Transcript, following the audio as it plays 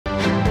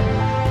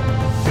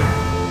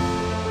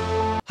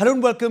Hello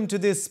and welcome to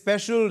this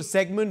special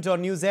segment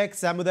on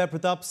NewsX. I'm Uday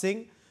Pratap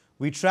Singh.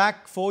 We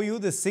track for you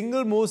the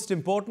single most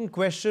important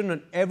question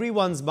on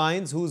everyone's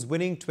minds: who's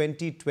winning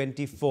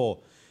 2024?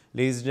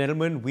 Ladies and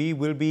gentlemen, we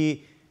will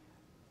be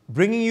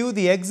bringing you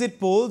the exit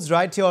polls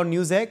right here on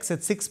NewsX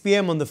at 6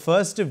 p.m. on the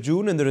 1st of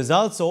June and the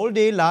results all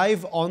day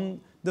live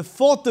on the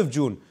 4th of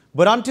June.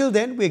 But until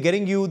then, we're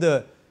getting you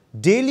the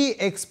daily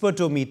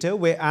expertometer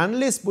where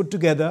analysts put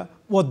together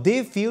what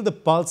they feel the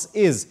pulse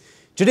is.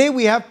 Today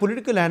we have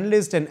political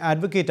analyst and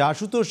advocate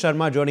Asutosh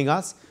Sharma joining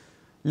us.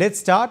 Let's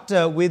start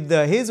with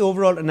his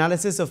overall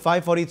analysis of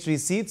 543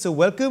 seats. So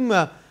welcome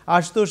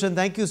Asutosh, and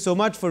thank you so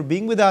much for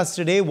being with us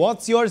today.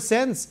 What's your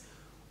sense?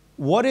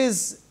 What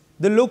is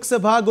the Lok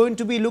Sabha going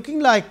to be looking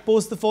like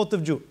post the 4th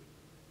of June?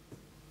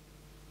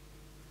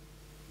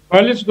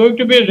 Well, it's going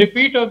to be a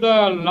repeat of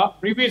the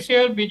previous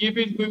year.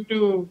 BJP is going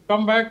to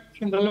come back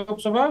in the Lok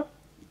Sabha.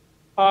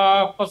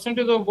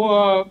 Percentage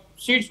of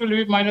seats will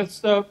be minus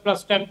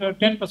plus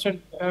 10%.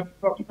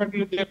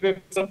 Approximately there will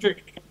be some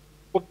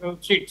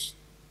seats.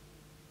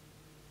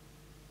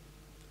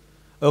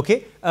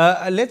 Okay,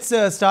 let's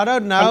start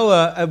out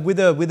now with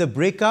a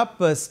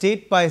breakup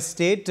state by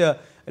state.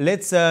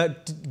 Let's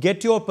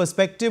get your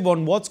perspective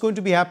on what's going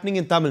to be happening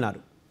in Tamil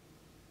Nadu.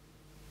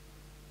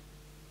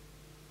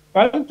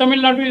 Well, Tamil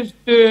Nadu is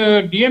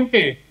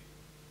DMK.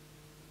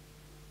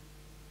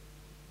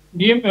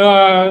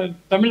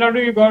 Tamil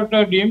Nadu, you got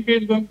DMK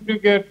is going to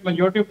get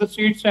majority of the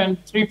seats, and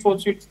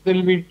 3-4 seats they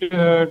will be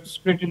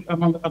split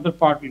among the other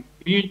parties.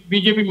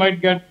 BJP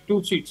might get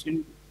 2 seats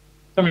in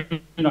Tamil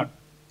Nadu.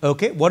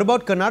 Okay, what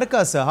about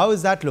Karnataka, sir? How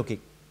is that looking?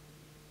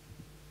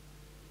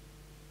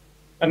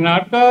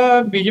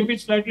 Karnataka, BJP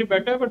is slightly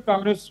better, but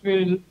Congress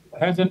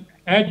has an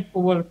edge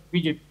over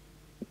BJP.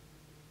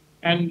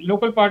 And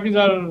local parties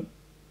are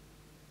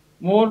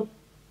more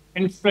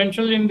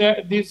influential in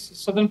this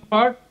southern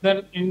part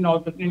than in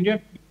northern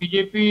India.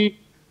 BJP,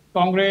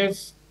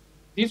 Congress,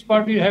 these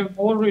parties have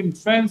more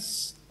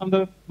influence on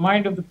the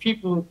mind of the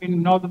people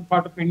in northern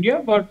part of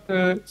India, but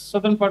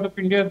southern part of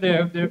India, they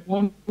have their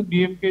own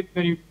DMK,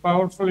 very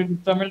powerful in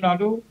Tamil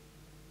Nadu.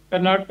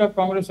 Karnataka,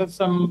 Congress has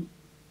some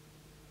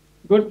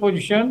good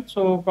position,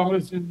 so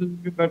Congress will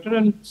be better,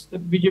 and the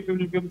BJP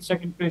will be in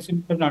second place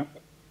in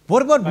Karnataka.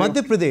 What about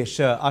Madhya Pradesh,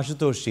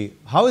 Ashutosh ji?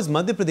 How is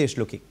Madhya Pradesh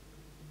looking?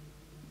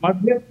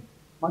 Madhya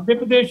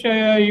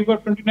Pradesh, you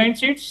got 29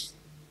 seats,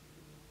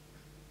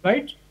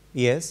 right?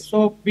 Yes.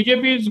 So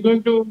BJP is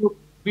going to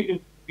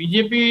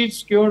BJP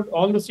secured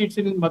all the seats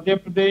in Madhya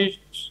Pradesh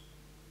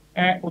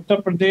and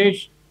Uttar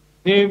Pradesh.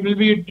 There will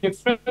be a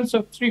difference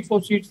of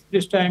 3-4 seats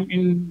this time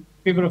in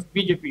favor of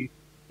BJP.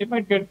 They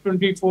might get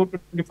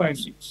 24-25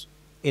 seats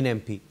in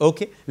MP.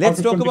 Okay,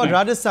 let's talk about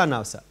Rajasthan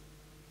now, sir.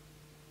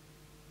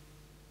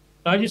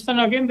 Rajasthan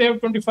again, they have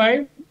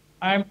 25.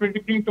 I am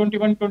predicting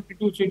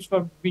 21-22 seats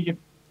for BJP.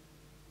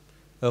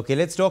 Okay,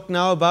 let's talk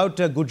now about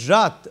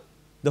Gujarat,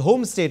 the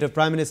home state of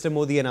Prime Minister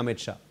Modi and Amit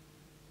Shah.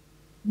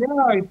 Yeah,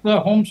 it's the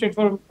home state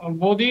for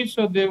Modi,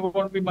 so there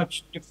won't be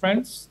much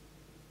difference.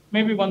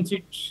 Maybe 1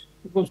 seat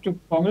goes to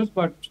Congress,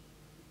 but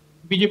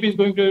BJP is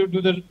going to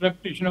do the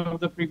repetition of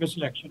the previous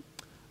election.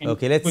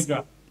 Okay,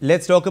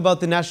 let's talk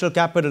about the national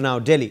capital now,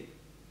 Delhi.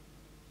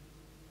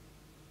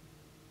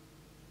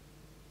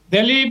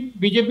 Delhi,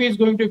 BJP is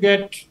going to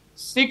get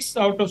 6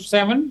 out of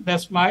 7.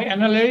 That's my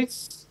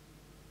analysis.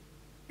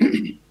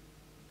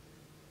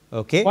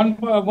 Okay.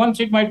 One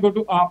seat might go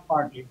to our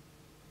party.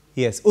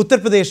 Yes. Uttar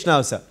Pradesh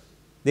now, sir.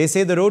 They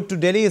say the road to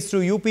Delhi is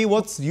through UP.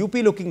 What's UP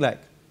looking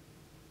like?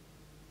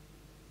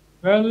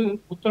 Well,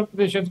 Uttar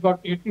Pradesh has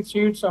got 80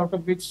 seats, out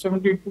of which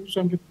 72,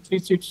 73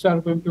 seats are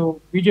going to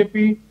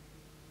BJP,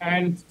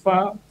 and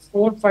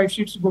 4-5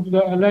 seats go to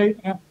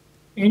the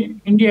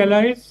India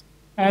allies,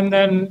 and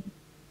then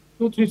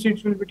 2-3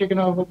 seats will be taken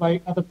over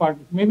by other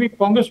parties. Maybe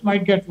Congress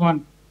might get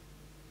 1.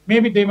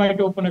 Maybe they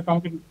might open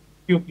account in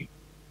UP.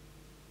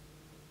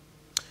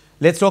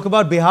 Let's talk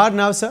about Bihar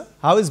now, sir.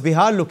 How is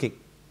Bihar looking?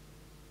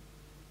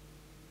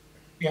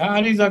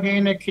 Bihar is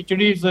again a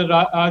khichdi, is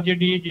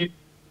RJD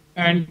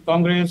and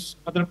Congress,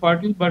 other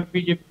parties, but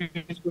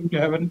BJP is going to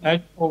have an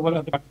edge over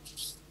other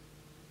parties.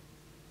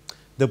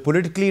 The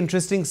politically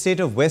interesting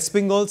state of West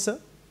Bengal, sir?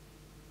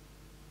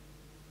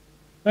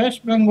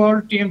 West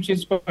Bengal TMC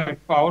is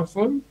quite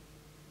powerful.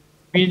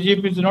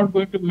 BJP is not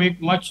going to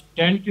make much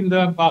dent in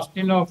the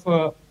bastion of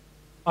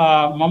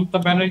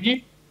Mamata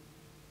Banerjee,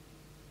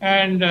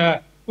 and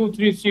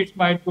 2-3 seats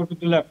might go to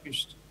the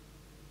leftist.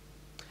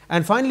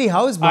 And finally,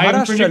 how is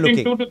Maharashtra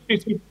looking? 2 to 3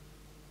 seats.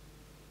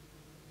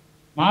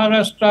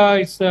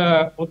 Maharashtra is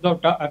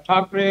Uddhav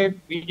Thackeray,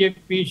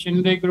 BJP,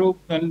 Shinde group,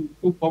 and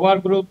 2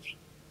 Pawar groups.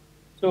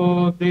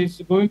 So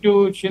this going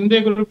to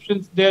Shinde group,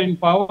 since they are in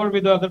power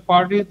with the other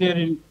parties, they are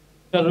in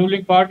the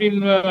ruling party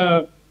in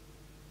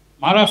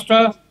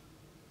Maharashtra.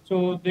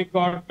 So they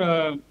got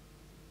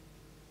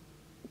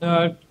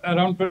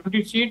around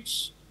 20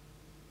 seats,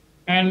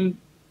 and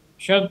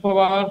Sharad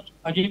Pawar,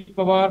 Ajit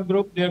Pawar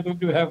group, they are going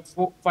to have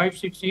 5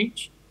 seats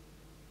each.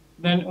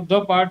 Then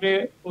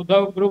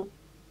Uddhav group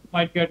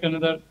might get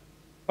another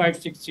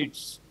 5-6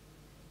 seats.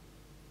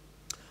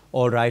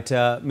 All right,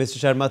 Mr.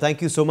 Sharma,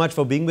 thank you so much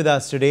for being with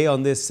us today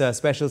on this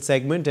special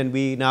segment, and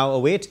we now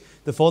await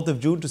the 4th of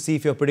June to see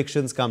if your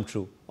predictions come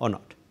true or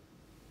not.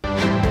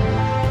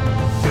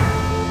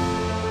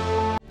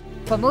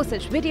 For more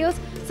such videos,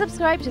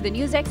 subscribe to the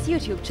NewsX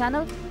YouTube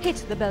channel, hit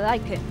the bell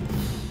icon.